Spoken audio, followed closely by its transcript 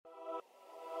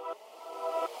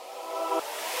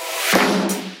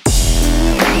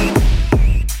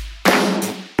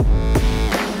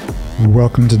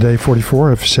Welcome to day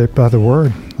 44 of Shaped by the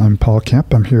Word. I'm Paul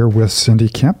Kemp. I'm here with Cindy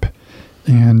Kemp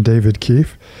and David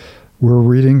Keefe. We're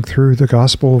reading through the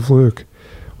Gospel of Luke.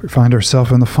 We find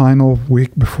ourselves in the final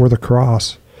week before the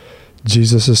cross.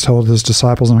 Jesus has told his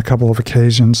disciples on a couple of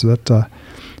occasions that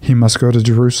he must go to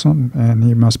Jerusalem and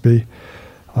he must be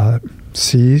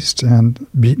seized and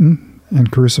beaten and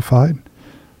crucified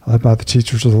by the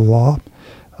teachers of the law.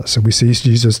 So we see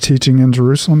Jesus teaching in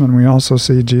Jerusalem, and we also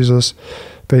see Jesus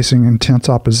facing intense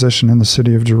opposition in the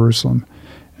city of Jerusalem.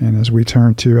 And as we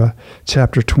turn to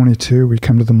chapter 22, we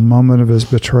come to the moment of his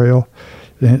betrayal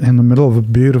in the middle of a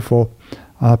beautiful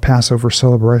Passover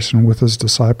celebration with his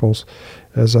disciples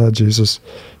as Jesus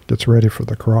gets ready for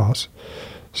the cross.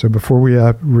 So before we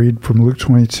read from Luke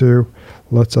 22,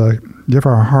 let's give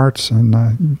our hearts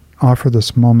and offer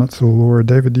this moment to the Lord.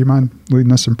 David, do you mind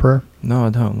leading us in prayer? No,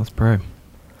 I don't. Let's pray.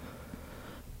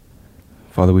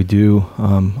 Father, we do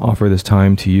offer this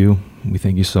time to you. We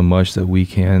thank you so much that we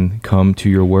can come to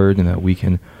your word and that we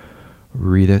can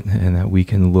read it and that we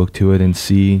can look to it and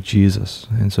see Jesus.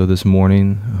 And so this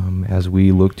morning, as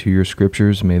we look to your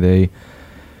scriptures, may they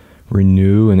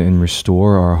renew and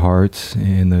restore our hearts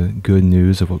in the good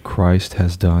news of what Christ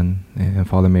has done. And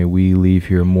Father, may we leave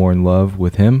here more in love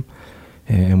with him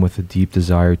and with a deep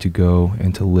desire to go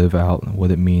and to live out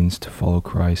what it means to follow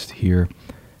Christ here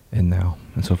and now.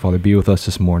 And so, Father, be with us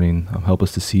this morning. Help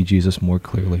us to see Jesus more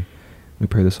clearly. We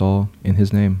pray this all in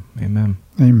his name. Amen.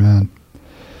 Amen.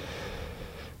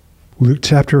 Luke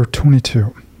chapter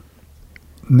 22.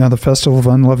 Now the festival of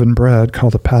unleavened bread,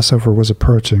 called the Passover, was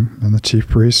approaching, and the chief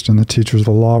priests and the teachers of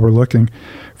the law were looking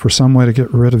for some way to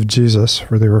get rid of Jesus,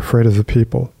 for they were afraid of the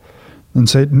people. Then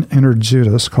Satan entered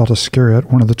Judas, called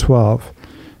Iscariot, one of the 12.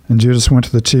 And Judas went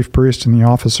to the chief priest and the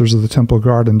officers of the temple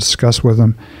guard and discussed with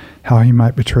them how he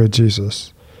might betray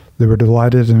Jesus. They were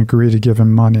delighted and agreed to give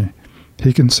him money.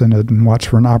 He consented and watched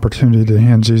for an opportunity to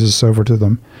hand Jesus over to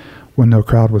them when no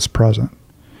crowd was present.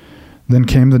 Then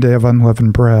came the day of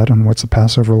unleavened bread, on which the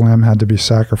Passover lamb had to be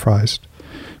sacrificed.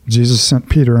 Jesus sent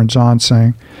Peter and John,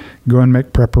 saying, "Go and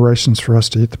make preparations for us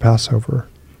to eat the Passover."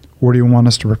 "Where do you want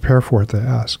us to prepare for it?" they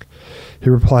asked. He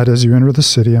replied, "As you enter the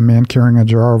city, a man carrying a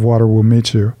jar of water will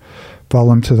meet you.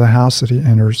 Follow him to the house that he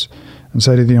enters, and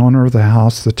say to the owner of the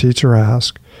house, 'The teacher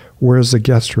asks, where is the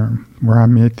guest room, where I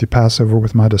meet the Passover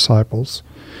with my disciples?'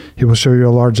 He will show you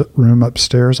a large room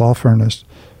upstairs, all furnished.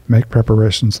 Make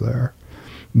preparations there."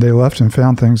 They left and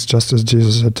found things just as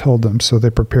Jesus had told them, so they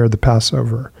prepared the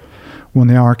Passover. When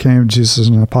the hour came, Jesus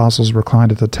and the apostles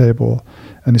reclined at the table,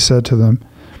 and he said to them,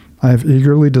 "I have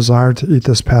eagerly desired to eat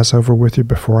this Passover with you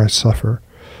before I suffer.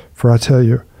 For I tell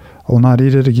you, I will not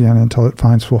eat it again until it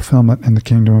finds fulfillment in the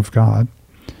kingdom of God."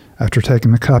 After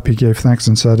taking the cup, he gave thanks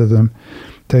and said to them,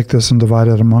 "Take this and divide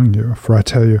it among you. For I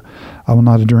tell you, I will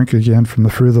not drink again from the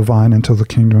fruit of the vine until the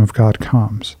kingdom of God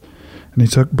comes." And he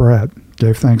took bread,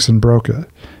 gave thanks and broke it,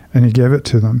 and he gave it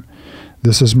to them.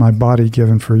 "This is my body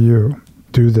given for you.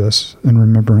 Do this in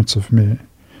remembrance of me."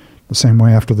 The same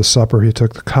way after the supper he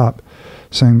took the cup,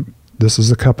 saying, "This is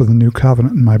the cup of the new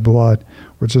covenant in my blood,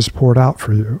 which is poured out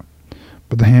for you.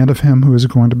 But the hand of him who is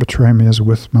going to betray me is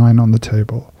with mine on the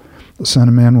table. The Son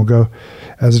of Man will go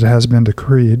as it has been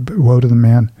decreed, but woe to the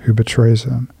man who betrays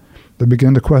him." They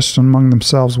began to question among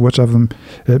themselves which of them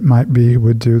it might be who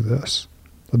would do this.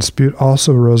 A dispute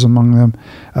also arose among them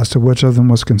as to which of them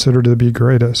was considered to be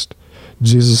greatest.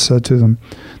 Jesus said to them,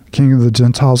 "The king of the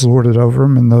Gentiles lord it over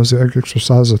him, and those who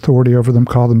exercise authority over them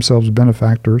call themselves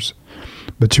benefactors.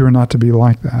 But you are not to be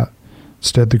like that.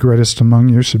 Instead, the greatest among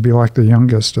you should be like the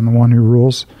youngest, and the one who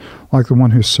rules like the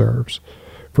one who serves.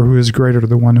 For who is greater,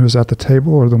 the one who is at the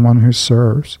table or the one who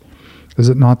serves? Is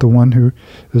it not the one who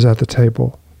is at the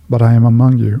table? But I am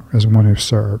among you as one who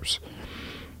serves.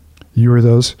 You are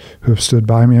those who have stood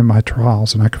by me in my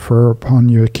trials, and I confer upon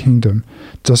you a kingdom,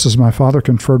 just as my Father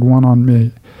conferred one on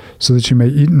me, so that you may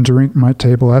eat and drink my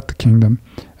table at the kingdom,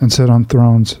 and sit on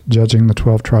thrones judging the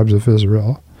 12 tribes of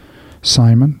Israel.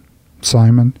 Simon,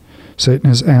 Simon, Satan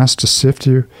has asked to sift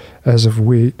you as of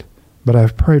wheat, but I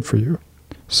have prayed for you,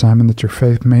 Simon, that your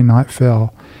faith may not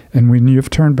fail, and when you have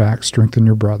turned back, strengthen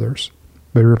your brothers."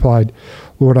 But he replied,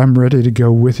 "Lord, I'm ready to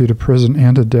go with you to prison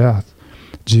and to death."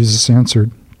 Jesus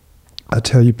answered, "I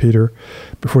tell you, Peter,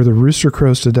 before the rooster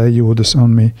crows today, you will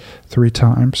disown me 3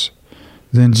 times.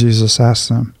 Then Jesus asked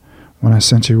them, "When I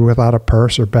sent you without a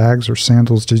purse or bags or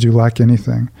sandals, did you lack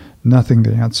anything?" "Nothing,"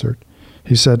 they answered.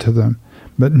 He said to them,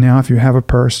 "But now if you have a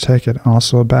purse, take it, and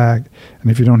also a bag. And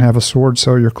if you don't have a sword,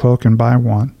 sell your cloak and buy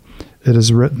one. It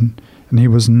is written, and he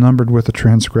was numbered with the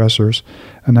transgressors.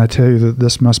 And I tell you that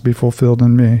this must be fulfilled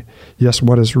in me. Yes,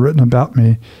 what is written about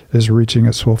me is reaching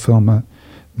its fulfillment."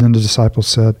 Then the disciples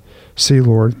said, "See,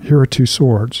 Lord, here are 2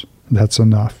 swords. That's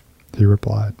enough," he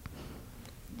replied.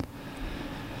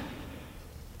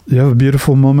 You have a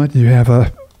beautiful moment. You have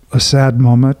a sad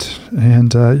moment.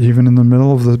 And even in the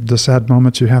middle of the sad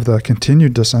moment, you have the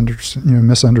continued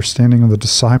misunderstanding of the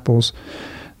disciples.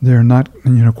 They're not,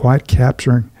 quite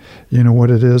capturing,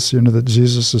 what it is, that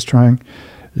Jesus is trying,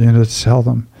 to tell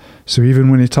them. So even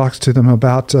when he talks to them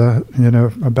about,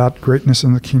 about greatness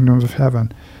in the kingdom of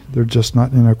heaven, they're just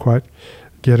not, quite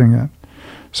getting it.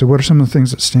 So what are some of the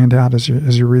things that stand out as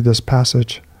you read this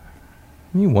passage?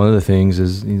 I mean, one of the things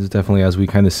is definitely as we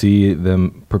kind of see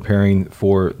them preparing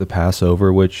for the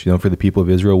Passover, which, for the people of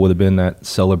Israel would have been that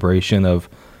celebration of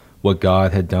what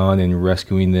God had done in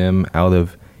rescuing them out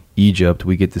of Egypt.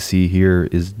 We get to see here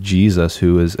is Jesus,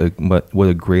 who is what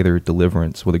a greater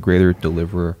deliverance, what a greater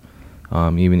deliverer.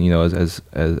 Even,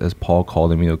 as Paul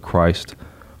called him, Christ,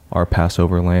 our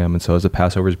Passover lamb. And so as the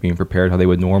Passover is being prepared, how they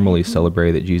would normally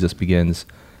celebrate it, Jesus begins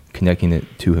connecting it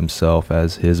to himself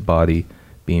as his body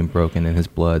being broken and his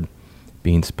blood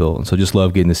being spilled. And so just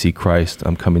love getting to see Christ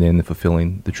coming in and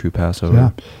fulfilling the true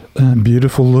Passover. Yeah,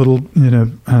 beautiful little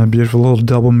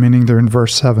double meaning there in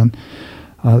verse 7.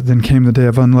 Then came the day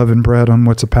of unleavened bread on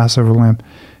which the Passover lamb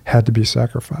had to be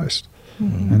sacrificed.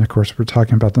 Mm-hmm. And of course, we're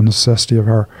talking about the necessity of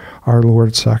our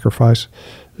Lord's sacrifice,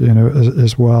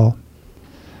 as well.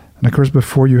 And of course,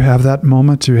 before you have that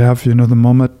moment, you have, the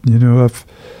moment,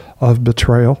 of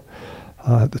betrayal.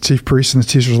 The chief priests and the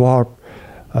teachers of law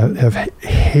have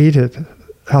hated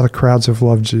how the crowds have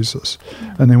loved Jesus.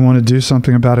 And they want to do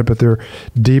something about it, but they're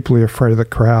deeply afraid of the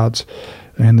crowds.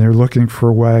 And they're looking for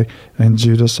a way, and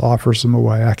Judas offers them a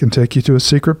way. I can take you to a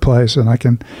secret place, and I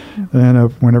can,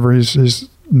 whenever he's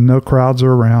no crowds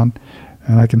are around,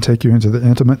 and I can take you into the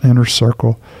intimate inner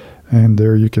circle, and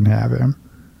there you can have him.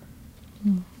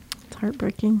 It's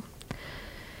heartbreaking.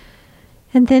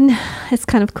 And then it's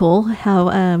kind of cool how,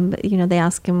 they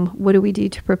ask him, what do we do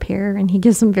to prepare? And he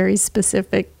gives them very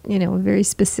specific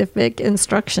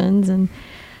instructions, and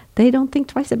they don't think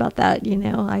twice about that.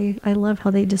 I love how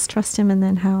they just trust him, and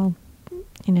then how,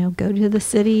 go to the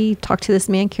city, talk to this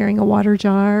man carrying a water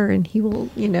jar, and he will,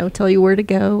 tell you where to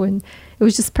go. And it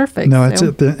was just perfect. No, it's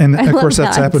and of course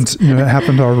that's happened. It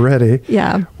happened already.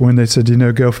 Yeah. When they said,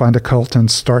 go find a colt and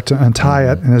start to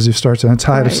untie it, and as you start to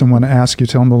untie it, if someone asks you,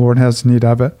 tell them the Lord has need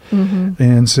of it. Mm-hmm.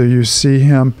 And so you see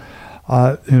him,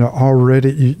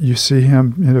 already. You see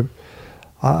him,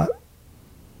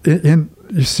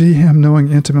 you see him knowing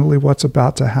intimately what's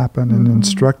about to happen, and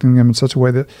instructing them in such a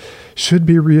way that should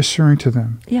be reassuring to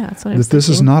them. Yeah, that's what I was thinking. This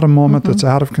is not a moment that's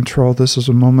out of control. This is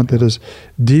a moment that is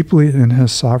deeply in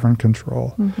his sovereign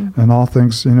control. And all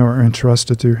things, are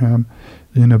entrusted to him,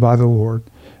 by the Lord.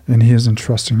 And he is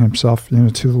entrusting himself,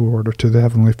 to the Lord or to the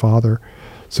Heavenly Father.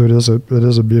 So it is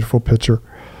a beautiful picture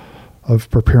of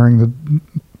preparing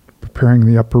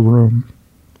the upper room.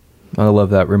 I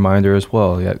love that reminder as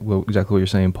well. Yeah, exactly what you're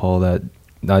saying, Paul, that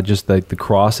not just like the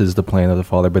cross is the plan of the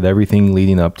Father, but everything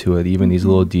leading up to it, even these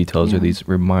little details or these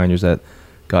reminders that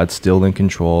God's still in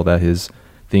control, that his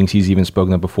things he's even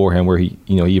spoken of beforehand, where he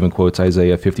even quotes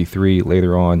Isaiah 53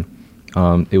 later on.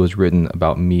 It was written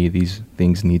about me. These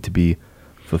things need to be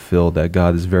fulfilled, that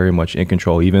God is very much in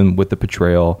control, even with the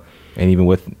betrayal and even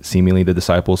with seemingly the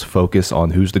disciples' focus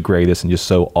on who's the greatest and just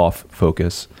so off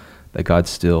focus, that God's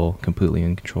still completely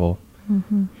in control.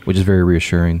 Which is very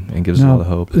reassuring and gives us a lot of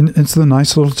hope. And it's the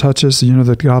nice little touches,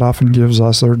 that God often gives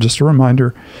us, or just a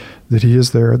reminder that he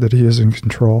is there, that he is in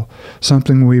control.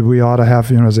 Something we ought to have,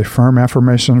 as a firm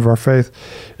affirmation of our faith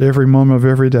every moment of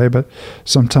every day. But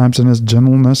sometimes in his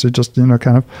gentleness, it just,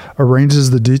 kind of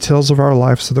arranges the details of our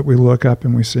life so that we look up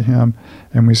and we see him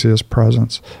and we see his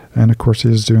presence. And of course, he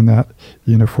is doing that,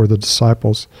 for the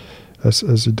disciples.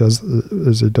 As he does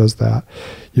that,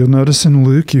 you'll notice in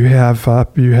Luke you have a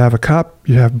cup,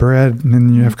 you have bread, and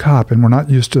then you have cup, and we're not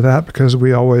used to that because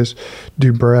we always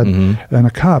do bread and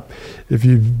a cup. If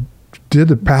you did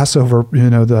the Passover,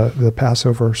 the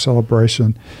Passover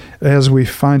celebration, as we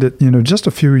find it, just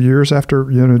a few years after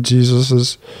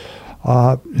Jesus's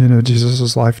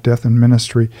life, death, and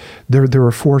ministry, there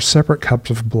were 4 separate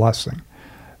cups of blessing,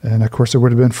 and of course there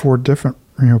would have been 4 different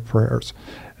prayers.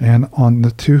 And on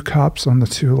the 2 cups, on the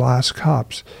 2 last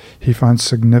cups, he finds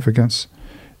significance,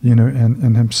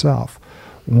 in himself.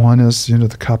 One is,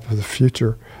 the cup of the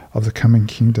future of the coming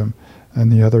kingdom,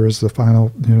 and the other is the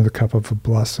final, the cup of a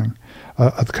blessing,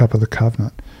 the cup of the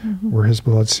covenant, where his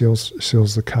blood seals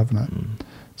the covenant.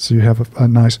 So you have a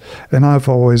nice, and I've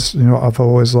always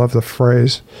loved the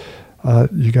phrase,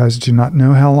 you guys do not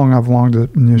know how long I've longed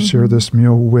to share this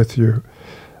meal with you,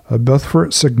 both for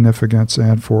its significance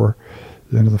and for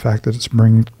the fact that it's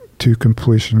bringing to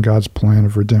completion God's plan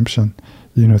of redemption,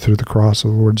 through the cross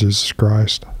of the Lord Jesus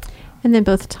Christ. And then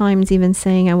both times even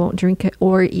saying, I won't drink it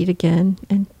or eat again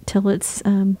until it's,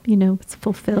 it's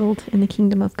fulfilled in the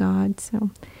kingdom of God. So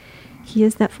he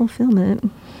is that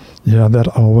fulfillment. Yeah, that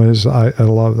always, I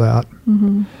love that.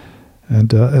 Mm-hmm.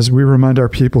 And as we remind our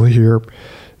people here,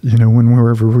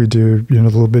 whenever we do, the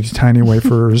little bitty tiny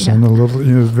wafers and the little,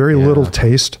 very little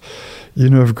taste,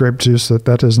 of grape juice,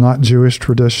 that is not Jewish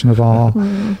tradition at all.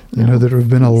 Mm-hmm. That it would have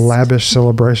been a lavish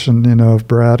celebration, of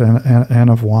bread and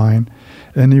of wine.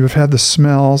 And you would have had the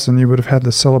smells, and you would have had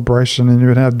the celebration, and you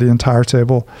would have the entire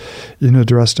table,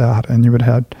 dressed out, and you would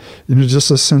have,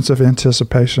 just a sense of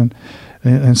anticipation.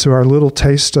 And so our little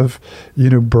taste of,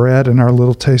 bread and our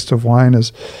little taste of wine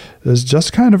is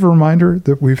just kind of a reminder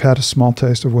that we've had a small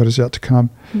taste of what is yet to come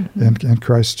in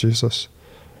Christ Jesus,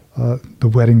 the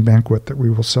wedding banquet that we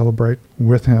will celebrate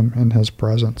with him in his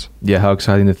presence. Yeah, how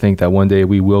exciting to think that one day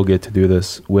we will get to do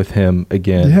this with him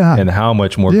again, and how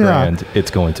much more grand it's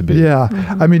going to be. Yeah.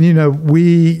 I mean,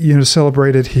 we,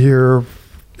 celebrated here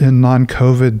in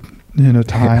non-COVID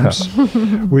times.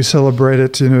 We celebrate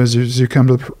it, as you come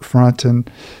to the front,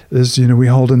 and as we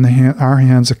hold in our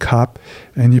hands a cup,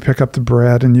 and you pick up the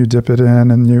bread and you dip it in,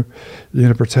 and you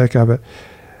partake of it.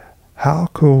 How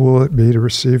cool will it be to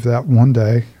receive that one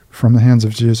day from the hands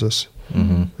of Jesus,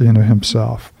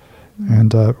 himself?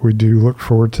 And we do look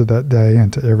forward to that day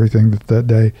and to everything that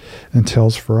day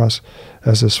entails for us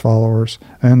as his followers.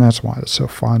 And that's why it's so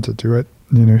fun to do it,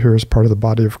 here as part of the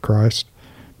body of Christ,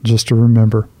 just to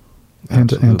remember and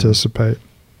to anticipate.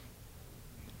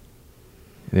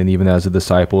 And even as the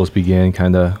disciples began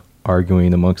kind of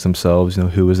arguing amongst themselves,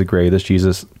 who is the greatest,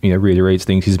 Jesus, reiterates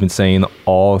things he's been saying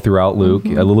all throughout Luke,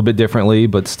 a little bit differently,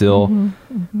 but still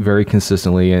very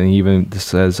consistently. And he even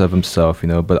says of himself,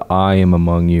 but I am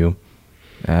among you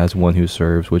as one who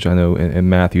serves, which I know in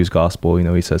Matthew's gospel,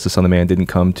 he says the Son of Man didn't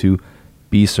come to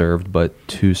be served, but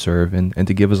to serve and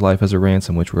to give his life as a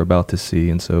ransom, which we're about to see.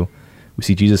 And so we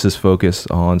see Jesus' focus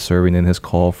on serving and his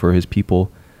call for his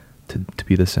people to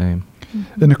be the same.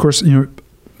 And of course,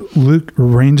 Luke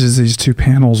arranges these two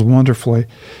panels wonderfully.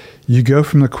 You go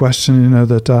from the question,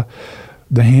 that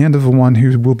the hand of the one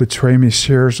who will betray me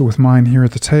shares with mine here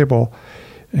at the table.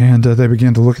 And they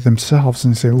begin to look at themselves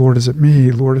and say, Lord, is it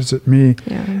me? Lord, is it me?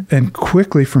 Yeah. And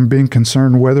quickly from being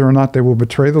concerned whether or not they will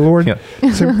betray the Lord,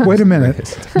 say, wait a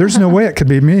minute, there's no way it could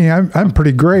be me. I'm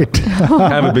pretty great. I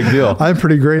have a big deal. I'm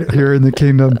pretty great here in the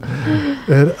kingdom.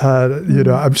 And,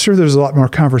 I'm sure there's a lot more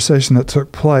conversation that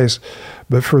took place.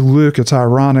 But for Luke, it's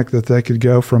ironic that they could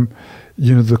go from,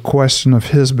 the question of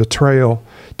his betrayal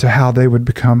to how they would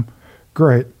become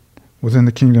great within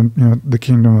the kingdom, the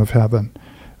kingdom of heaven.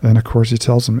 And of course, he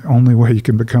tells them the only way you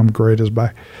can become great is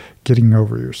by getting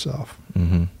over yourself.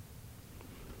 Mm-hmm.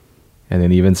 And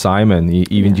then even Simon,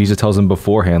 Jesus tells him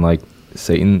beforehand, like,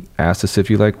 Satan asked to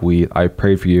sift you like wheat. I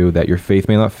pray for you that your faith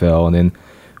may not fail. And then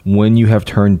when you have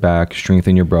turned back,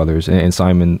 strengthen your brothers. And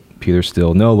Simon Peter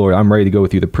still, no, Lord, I'm ready to go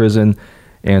with you to prison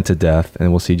and to death.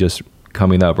 And we'll see just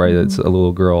coming up, right? It's a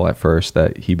little girl at first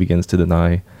that he begins to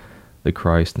deny the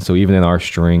Christ. And so even in our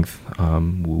strength,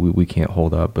 we can't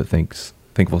hold up, but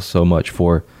thankful so much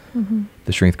for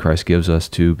the strength Christ gives us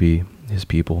to be his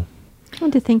people.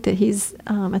 And to think that he's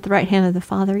at the right hand of the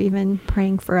Father, even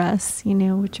praying for us,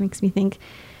 which makes me think,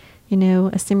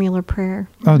 a similar prayer.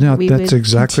 Oh, no, that's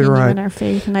exactly right. In our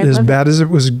faith. And as bad as it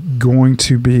was going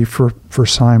to be for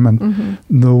Simon,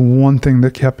 the one thing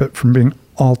that kept it from being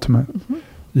ultimate,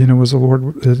 was the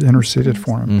Lord had interceded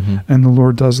for him. And the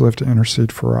Lord does live to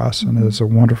intercede for us. And it is a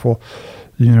wonderful,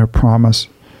 promise,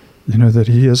 that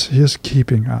he is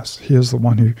keeping us. He is the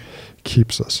one who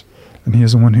keeps us. And he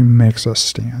is the one who makes us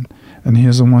stand. And he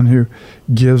is the one who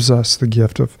gives us the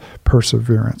gift of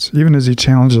perseverance, even as he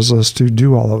challenges us to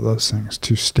do all of those things,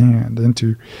 to stand and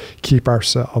to keep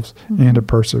ourselves and to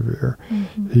persevere.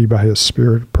 He, by his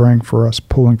Spirit, praying for us,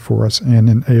 pulling for us, and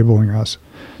enabling us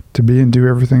to be and do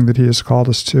everything that he has called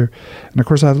us to. And of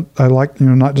course, I like,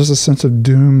 not just a sense of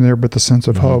doom there, but the sense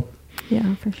of hope.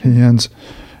 Yeah, for sure. He ends,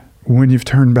 when you've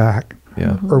turned back,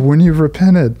 or when you've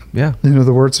repented. Yeah.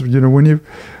 The words of,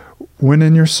 when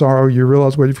in your sorrow you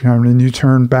realize what you've done and you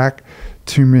turn back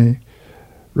to me,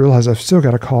 realize I've still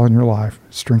got a call in your life,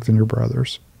 strengthen your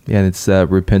brothers. Yeah, and it's that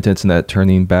repentance and that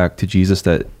turning back to Jesus,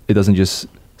 that it doesn't just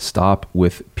stop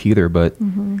with Peter, but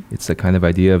it's the kind of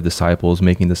idea of disciples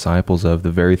making disciples of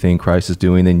the very thing Christ is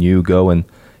doing, and you go and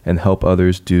help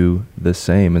others do the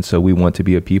same. And so we want to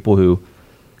be a people who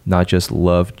not just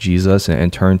love Jesus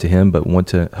and turn to him, but want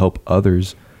to help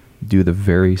others do the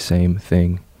very same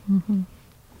thing.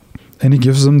 And he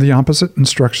gives them the opposite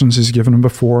instructions he's given them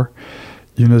before.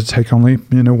 to take only,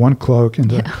 one cloak, and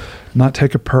to not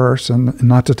take a purse, and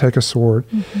not to take a sword.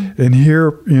 Mm-hmm. And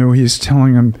here, he's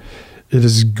telling him it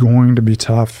is going to be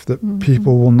tough, that mm-hmm.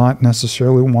 people will not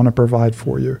necessarily want to provide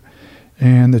for you,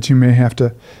 and that you may have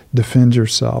to defend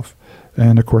yourself.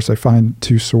 And of course, I find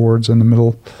 2 swords in the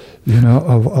middle,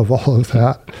 of all of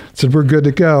that. Said, we're good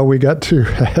to go. We got 2,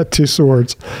 had 2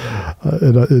 swords.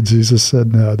 And Jesus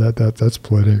said, no, that's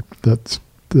plenty.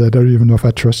 I don't even know if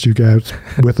I trust you guys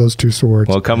with those 2 swords.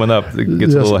 Well, coming up, it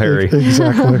gets a little hairy.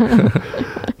 Exactly.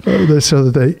 So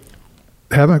that they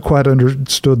haven't quite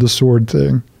understood the sword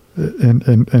thing,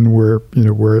 and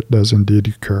where it does indeed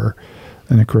occur.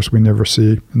 And of course, we never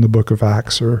see in the book of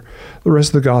Acts or the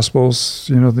rest of the Gospels,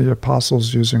 the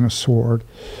apostles using a sword.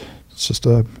 It's just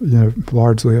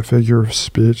largely a figure of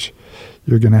speech.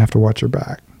 You're going to have to watch your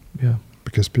back. Yeah.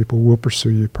 Because people will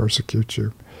pursue you, persecute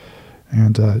you.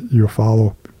 And you'll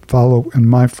follow in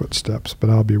my footsteps, but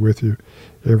I'll be with you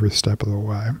every step of the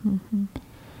way. Mm-hmm.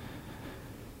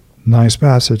 Nice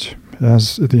passage,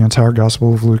 as the entire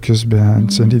Gospel of Luke has been.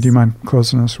 Yes. Cindy, do you mind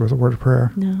closing us with a word of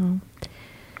prayer? No.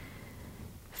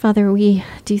 Father, we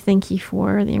do thank you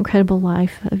for the incredible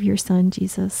life of your Son,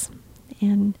 Jesus.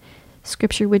 And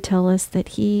Scripture would tell us that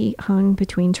he hung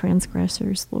between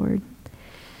transgressors, Lord.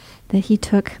 That he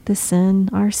took the sin,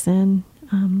 our sin,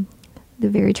 the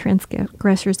very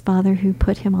transgressors, Father, who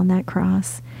put him on that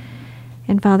cross.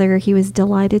 And Father, he was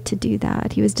delighted to do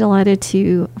that. He was delighted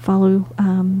to follow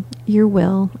your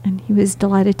will, and he was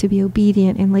delighted to be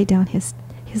obedient and lay down his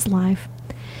life.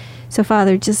 So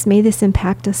Father, just may this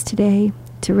impact us today,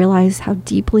 to realize how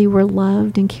deeply we're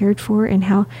loved and cared for, and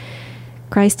how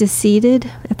Christ is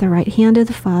seated at the right hand of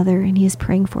the Father, and he is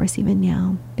praying for us even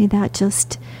now. May that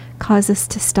just cause us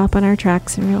to stop on our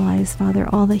tracks and realize, Father,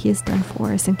 all that he has done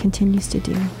for us and continues to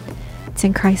do. It's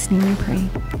in Christ's name we pray.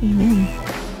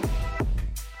 Amen.